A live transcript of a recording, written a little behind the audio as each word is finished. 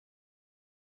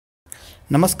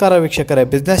ನಮಸ್ಕಾರ ವೀಕ್ಷಕರೇ,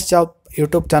 business job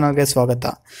YouTube ಚಾನಲ್ಗೆ ಸ್ವಾಗತ.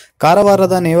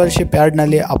 ಕಾರವಾರದ ನೇವಲ್ ಶಿಪ್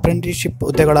ಯಾರ್ಡ್ನಲ್ಲಿ ಅಪ್ರೆಂಟಿಸ್ಶಿಪ್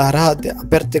ಹುದ್ದೆಗಳ ಅರ್ಹ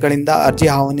ಅಭ್ಯರ್ಥಿಗಳಿಂದ ಅರ್ಜಿ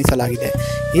ಆಹ್ವಾನಿಸಲಾಗಿದೆ.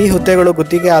 ಈ ಹುದ್ದೆಗಳು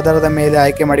ಗುತ್ತಿಗೆ ಆಧಾರದ ಮೇಲೆ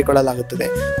ಆಯ್ಕೆ ಮಾಡಿಕೊಳ್ಳಲಾಗುತ್ತದೆ.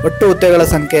 ಒಟ್ಟು ಹುದ್ದೆಗಳ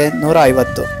ಸಂಖ್ಯೆ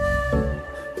 150.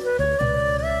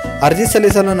 ಅರ್ಜಿ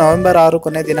ಸಲ್ಲಿಸಲು ನವೆಂಬರ್ 6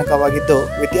 ಕೊನೆ ದಿನಾಂಕವಾಗಿದ್ದು,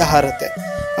 ವಿದ್ಯಾರ್ಹತೆ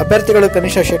ಅಭ್ಯರ್ಥಿಗಳು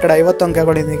ಕನಿಷ್ಠ 50%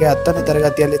 ಅಂಕಗಳೊಂದಿಗೆ 10ನೇ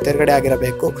ತರಗತಿಯಲ್ಲಿ ತೇರ್ಗಡೆ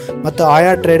ಆಗಿರಬೇಕು ಮತ್ತು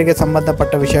ಆಯಾ ಟ್ರೇಡ್ಗೆ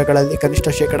ಸಂಬಂಧಪಟ್ಟ ವಿಷಯಗಳಲ್ಲಿ ಕನಿಷ್ಠ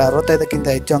 65ಕ್ಕಿಂತ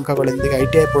ಹೆಚ್ಚು ಅಂಕಗಳೊಂದಿಗೆ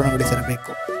ITI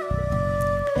ಪೂರ್ಣಗೊಳಿಸಿರಬೇಕು.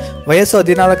 ವಯಸ್ಸು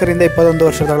 14ರಿಂದ 21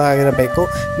 ವರ್ಷದೊಳಗಾಗಿರಬೇಕು.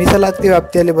 ಮೀಸಲಾತಿ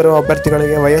ವ್ಯಾಪ್ತಿಯಲ್ಲಿ ಬರುವ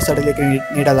ಅಭ್ಯರ್ಥಿಗಳಿಗೆ ವಯಸ್ಸು ಸಡಿಲಿಕೆ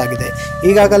ನೀಡಲಾಗಿದೆ.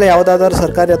 ಈಗಾಗಲೇ ಯಾವುದಾದರೂ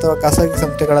ಸರ್ಕಾರಿ ಅಥವಾ ಖಾಸಗಿ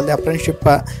ಸಂಸ್ಥೆಗಳಲ್ಲಿ ಅಪ್ರೆಂಟಿಸ್ಶಿಪ್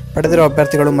ಪಡೆದಿರುವ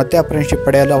ಅಭ್ಯರ್ಥಿಗಳು ಮತ್ತೆ ಅಪ್ರೆಂಟಿಸ್ಶಿಪ್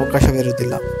ಪಡೆಯಲು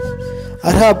ಅವಕಾಶವಿರುವುದಿಲ್ಲ.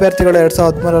 ಅರ್ಹ ಅಭ್ಯರ್ಥಿಗಳು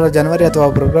 2013 ಜನವರಿ ಅಥವಾ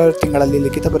ಫೆಬ್ರವರಿ ತಿಂಗಳಲ್ಲಿ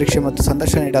ಲಿಖಿತ ಪರೀಕ್ಷೆ ಮತ್ತು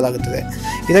ಸಂದರ್ಶನ ನೀಡಲಾಗುತ್ತದೆ.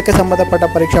 ಇದಕ್ಕೆ ಸಂಬಂಧಪಟ್ಟ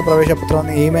ಪರೀಕ್ಷಾ ಪ್ರವೇಶ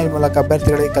ಪತ್ರವನ್ನು ಇಮೇಲ್ ಮೂಲಕ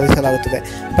ಅಭ್ಯರ್ಥಿಗಳಿಗೆ ಕಳುಹಿಸಲಾಗುತ್ತದೆ.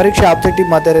 ಪರೀಕ್ಷೆ ಆಬ್ಜೆಕ್ಟಿವ್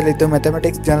ಮಾದರಿಯಲ್ಲಿದ್ದು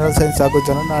ಮ್ಯಾಥಮೆಟಿಕ್ಸ್, ಜನರಲ್ ಸೈನ್ಸ್ ಹಾಗೂ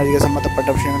ಜನರಲ್ ನಾಲೆಡ್ಜ್ಗೆ ಸಂಬಂಧಪಟ್ಟ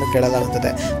ವಿಷಯಗಳನ್ನು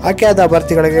ಕೇಳಲಾಗುತ್ತದೆ. ಆಯ್ಕೆಯಾದ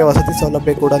ಅಭ್ಯರ್ಥಿಗಳಿಗೆ ವಸತಿ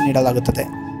ಸೌಲಭ್ಯ ಕೂಡ ನೀಡಲಾಗುತ್ತದೆ.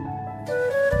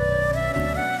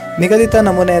 ನಿಗದಿತ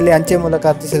ನಮೂನೆಯಲ್ಲಿ ಅಂಚೆ ಮೂಲಕ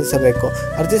ಅರ್ಜಿ ಸಲ್ಲಿಸಬೇಕು.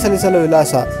 ಅರ್ಜಿ ಸಲ್ಲಿಸಲು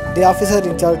ವಿಳಾಸ: the officer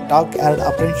incharge, dock yard,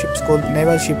 apprenticeship school,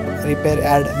 naval ship repair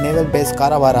yard, naval base,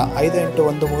 Karwar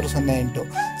 581308.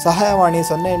 ಸಹಾಯವಾಣಿ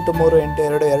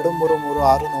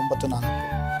 083822333694.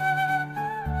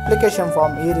 ಅಪ್ಲಿಕೇಶನ್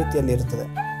ಫಾರ್ಮ್ ಈ ರೀತಿಯಲ್ಲಿ ಇರುತ್ತದೆ.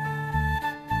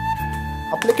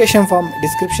 ಅಪ್ಲಿಕೇಶನ್ ಫಾರ್ಮ್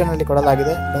ಡಿಸ್ಕ್ರಿಪ್ಷನ್ನಲ್ಲಿ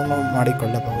ಕೊಡಲಾಗಿದೆ, ಡೌನ್ಲೋಡ್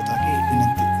ಮಾಡಿಕೊಳ್ಳಬಹುದಾಗಿ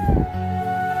ವಿನಂತಿ.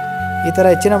 ಈ ಥರ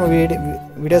ಹೆಚ್ಚಿನ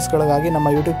ವಿಡಿಯೋಸ್ಗಳಿಗಾಗಿ ನಮ್ಮ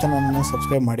ಯೂಟ್ಯೂಬ್ ಚಾನಲನ್ನು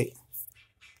ಸಬ್ಸ್ಕ್ರೈಬ್ ಮಾಡಿ.